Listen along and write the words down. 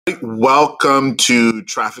Welcome to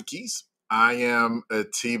Traffic Keys. I am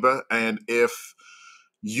Atiba, and if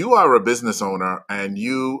you are a business owner and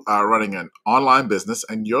you are running an online business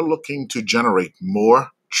and you're looking to generate more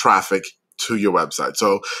traffic to your website.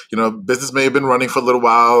 So, business may have been running for a little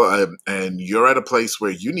while and you're at a place where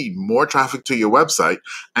you need more traffic to your website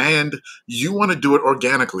and you want to do it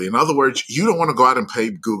organically. In other words, you don't want to go out and pay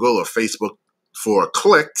Google or Facebook for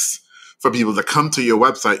clicks for people to come to your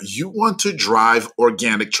website. You want to drive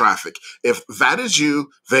organic traffic. If that is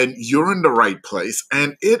you, then you're in the right place.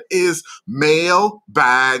 And it is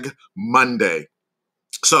Mailbag Monday.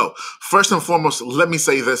 So, first and foremost, let me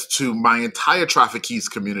say this to my entire Traffic Keys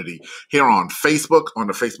community here on Facebook, on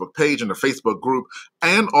the Facebook page, in the Facebook group,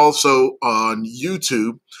 and also on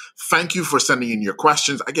YouTube. Thank you for sending in your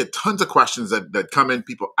questions. I get tons of questions that come in,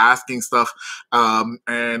 people asking stuff,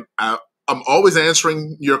 and I'm always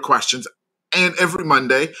answering your questions. And every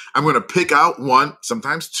Monday, I'm going to pick out one,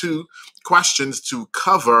 sometimes two questions to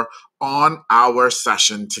cover on our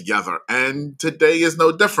session together. And today is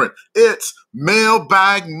no different. It's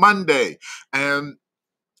Mailbag Monday. And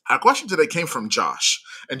our question today came from Josh.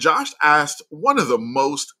 And Josh asked one of the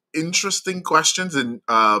most interesting questions and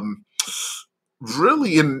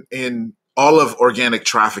really in all of organic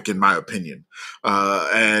traffic, in my opinion.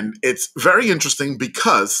 And it's very interesting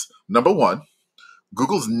because, number one,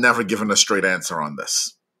 Google's never given a straight answer on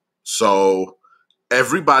this. So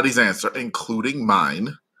everybody's answer, including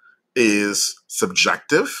mine, is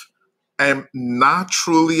subjective and not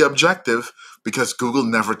truly objective because Google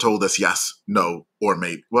never told us yes, no, or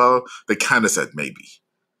maybe. Well, they kind of said maybe.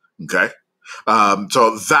 Okay.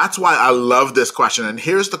 So that's why I love this question. And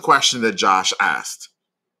here's the question that Josh asked.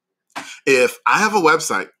 If I have a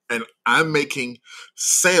website and I'm making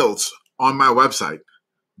sales on my website,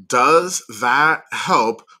 does that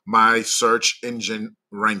help my search engine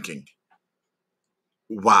ranking?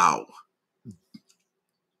 Wow.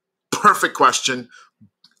 Perfect question.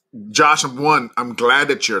 Josh, I'm glad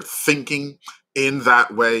that you're thinking in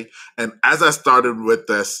that way. And as I started with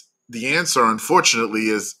this, the answer, unfortunately,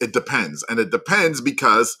 is it depends. And it depends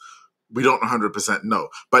because we don't 100% know.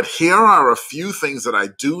 But here are a few things that I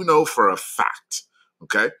do know for a fact.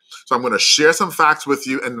 Okay, so I'm going to share some facts with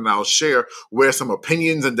you, and then I'll share where some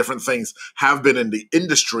opinions and different things have been in the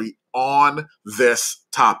industry on this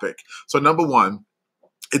topic. So number one,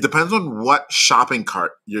 it depends on what shopping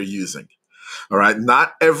cart you're using. All right,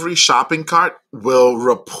 not every shopping cart will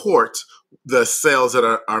report the sales that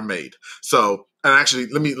are made. So, and actually,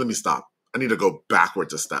 let me stop. I need to go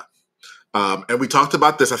backwards a step. And we talked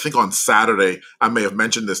about this, I think, on Saturday. I may have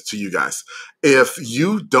mentioned this to you guys. If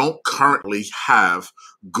you don't currently have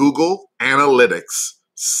Google Analytics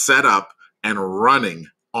set up and running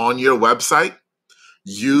on your website,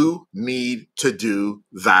 you need to do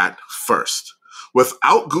that first.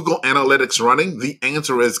 Without Google Analytics running, the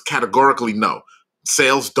answer is categorically no.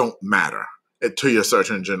 Sales don't matter to your search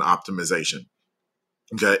engine optimization,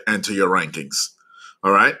 okay, and to your rankings.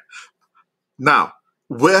 All right. Now,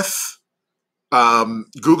 with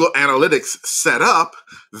Google Analytics set up,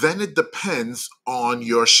 then it depends on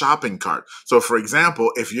your shopping cart. So, for example,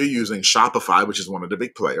 if you're using Shopify, which is one of the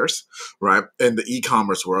big players, right, in the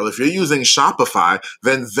e-commerce world, if you're using Shopify,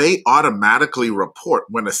 then they automatically report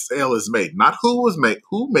when a sale is made, not who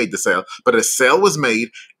made the sale, but a sale was made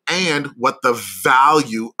and what the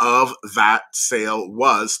value of that sale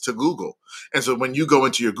was to Google. And so when you go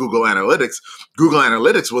into your Google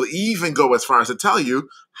Analytics will even go as far as to tell you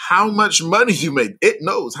how much money you made. It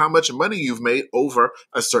knows how much money you've made over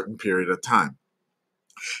a certain period of time.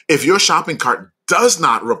 If your shopping cart does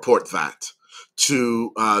not report that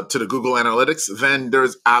to the Google Analytics, then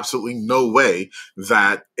there's absolutely no way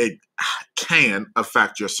that it can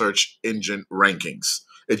affect your search engine rankings.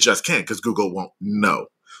 It just can't because Google won't know.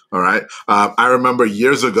 All right. I remember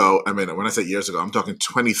years ago, I mean, when I say years ago, I'm talking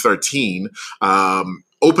 2013,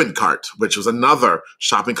 OpenCart, which was another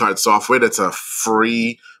shopping cart software that's a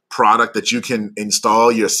free product that you can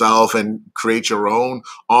install yourself and create your own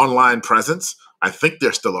online presence. I think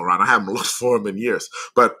they're still around. I haven't looked for them in years.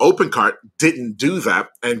 But OpenCart didn't do that,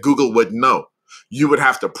 and Google would know. You would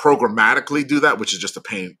have to programmatically do that, which is just a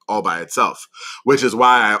pain all by itself, which is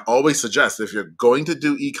why I always suggest if you're going to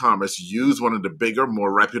do e-commerce, use one of the bigger,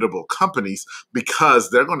 more reputable companies because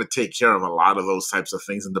they're going to take care of a lot of those types of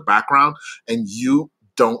things in the background, and you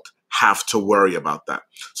don't have to worry about that.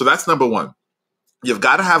 So that's number one. You've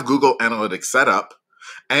got to have Google Analytics set up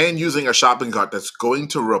and using a shopping cart that's going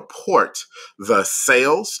to report the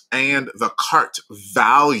sales and the cart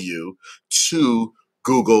value to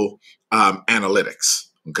Google Analytics.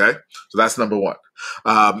 Okay, so that's number one.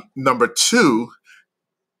 Number two,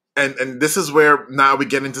 And this is where now we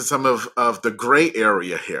get into some of the gray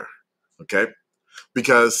area here, okay?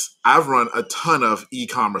 Because I've run a ton of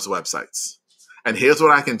e-commerce websites. And here's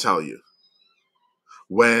what I can tell you.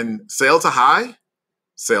 When sales are high,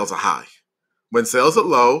 sales are high. When sales are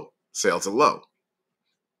low, sales are low.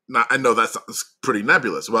 Now, I know that's pretty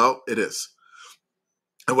nebulous. Well, it is.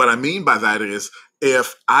 And what I mean by that is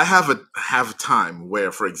if I have a time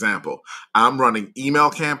where, for example, I'm running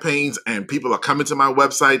email campaigns and people are coming to my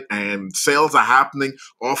website and sales are happening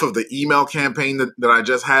off of the email campaign that I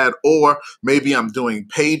just had, or maybe I'm doing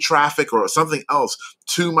paid traffic or something else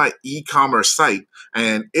to my e-commerce site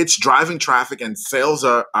and it's driving traffic and sales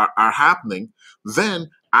are happening,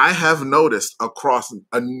 then I have noticed across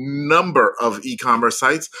a number of e-commerce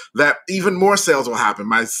sites that even more sales will happen.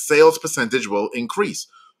 My sales percentage will increase.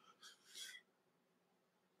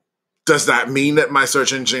 Does that mean that my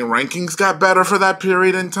search engine rankings got better for that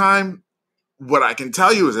period in time? What I can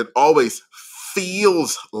tell you is it always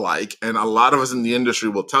feels like, and a lot of us in the industry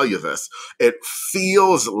will tell you this, it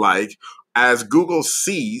feels like as Google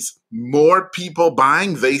sees more people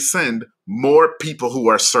buying, they send more people who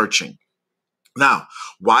are searching. Now,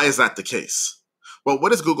 why is that the case? Well,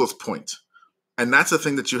 what is Google's point? And that's the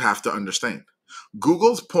thing that you have to understand.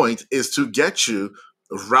 Google's point is to get you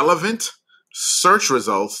relevant search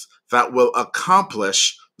results that will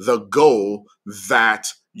accomplish the goal that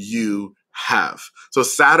you have. So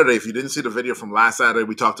Saturday, if you didn't see the video from last Saturday,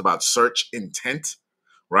 we talked about search intent,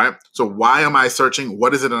 right? So why am I searching?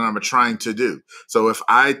 What is it that I'm trying to do? So if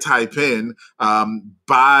I type in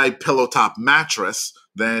buy pillow top mattress,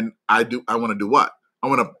 then I want to do what? I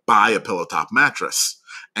want to buy a pillow top mattress.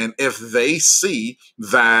 And if they see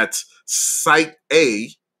that site A,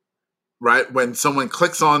 right, when someone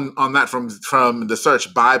clicks on that from the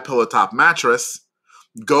search, buy pillow top mattress,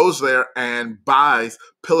 goes there and buys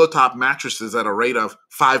pillow top mattresses at a rate of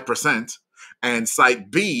 5%, and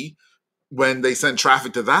site B, when they send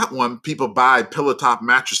traffic to that one, people buy pillow top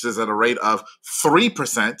mattresses at a rate of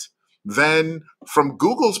 3%, then from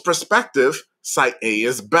Google's perspective, site A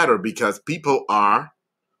is better because people are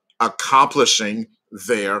accomplishing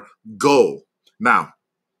their goal. Now,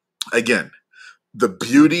 again, the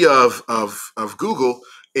beauty of Google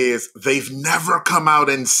is they've never come out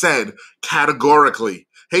and said categorically,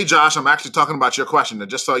 hey, Josh, I'm actually talking about your question. I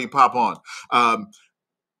just saw you pop on.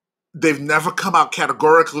 They've never come out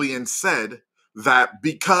categorically and said that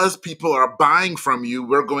because people are buying from you,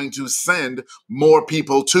 we're going to send more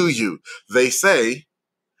people to you. They say,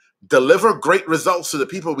 deliver great results to the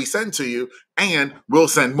people we send to you, and we'll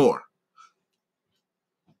send more.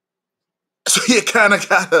 So you kind of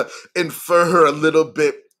gotta infer a little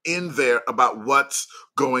bit in there about what's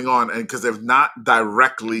going on, and because they've not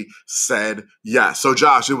directly said yes. So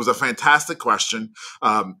Josh, it was a fantastic question.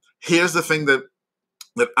 Here's the thing that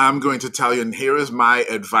I'm going to tell you, and here is my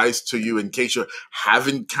advice to you in case you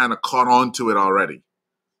haven't kind of caught on to it already.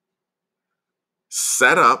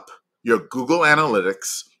 Set up your Google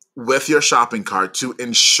Analytics with your shopping cart to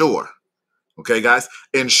ensure, okay, guys,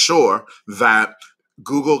 ensure that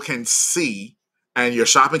Google can see and your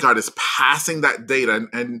shopping cart is passing that data.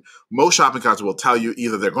 And most shopping carts will tell you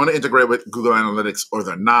either they're going to integrate with Google Analytics or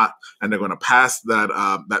they're not, and they're going to pass that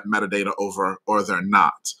that metadata over or they're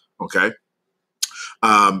not, okay?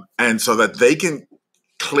 And so that they can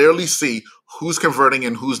clearly see who's converting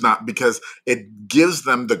and who's not, because it gives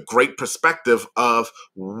them the great perspective of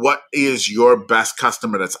what is your best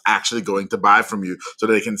customer that's actually going to buy from you, so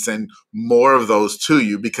they can send more of those to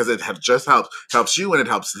you, because it just helps you and it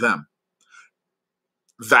helps them.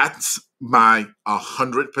 That's my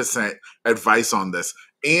 100% advice on this.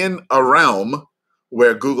 In a realm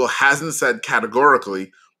where Google hasn't said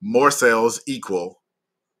categorically more sales equal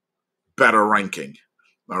better ranking.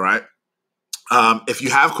 All right. If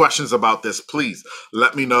you have questions about this, please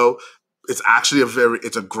let me know. It's actually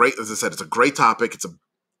it's a great, as I said, it's a great topic. It's a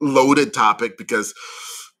loaded topic because,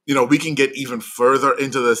 you know, we can get even further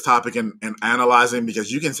into this topic and analyzing,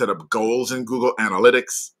 because you can set up goals in Google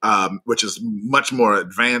Analytics, which is much more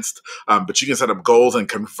advanced. But you can set up goals and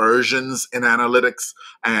conversions in analytics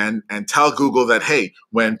and tell Google that, hey,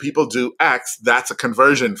 when people do X, that's a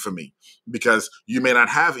conversion for me. Because you may not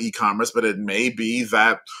have e-commerce, but it may be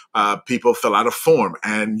that people fill out a form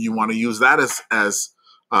and you want to use that as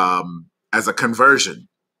a conversion,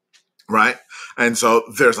 right? And so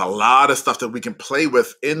there's a lot of stuff that we can play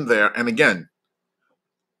with in there. And again,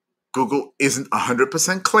 Google isn't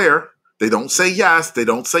 100% clear. They don't say yes. They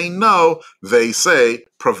don't say no. They say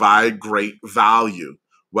provide great value.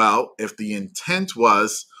 Well, if the intent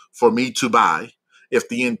was for me to buy, if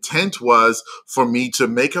the intent was for me to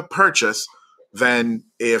make a purchase, then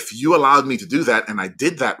if you allowed me to do that and I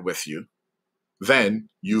did that with you, then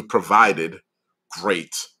you provided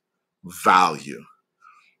great value.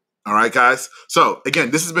 All right, guys. So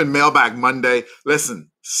again, this has been Mailbag Monday.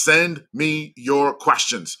 Listen, send me your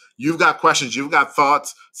questions. You've got questions, you've got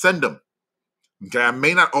thoughts, send them. Okay, I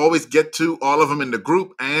may not always get to all of them in the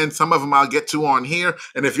group, and some of them I'll get to on here.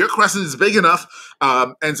 And if your question is big enough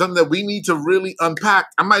and something that we need to really unpack,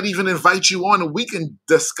 I might even invite you on and we can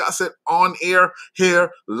discuss it on air here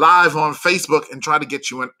live on Facebook and try to get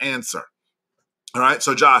you an answer. All right,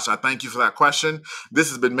 so Josh, I thank you for that question. This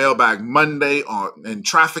has been Mailbag Monday in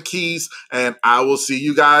Traffic Keys, and I will see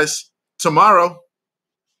you guys tomorrow.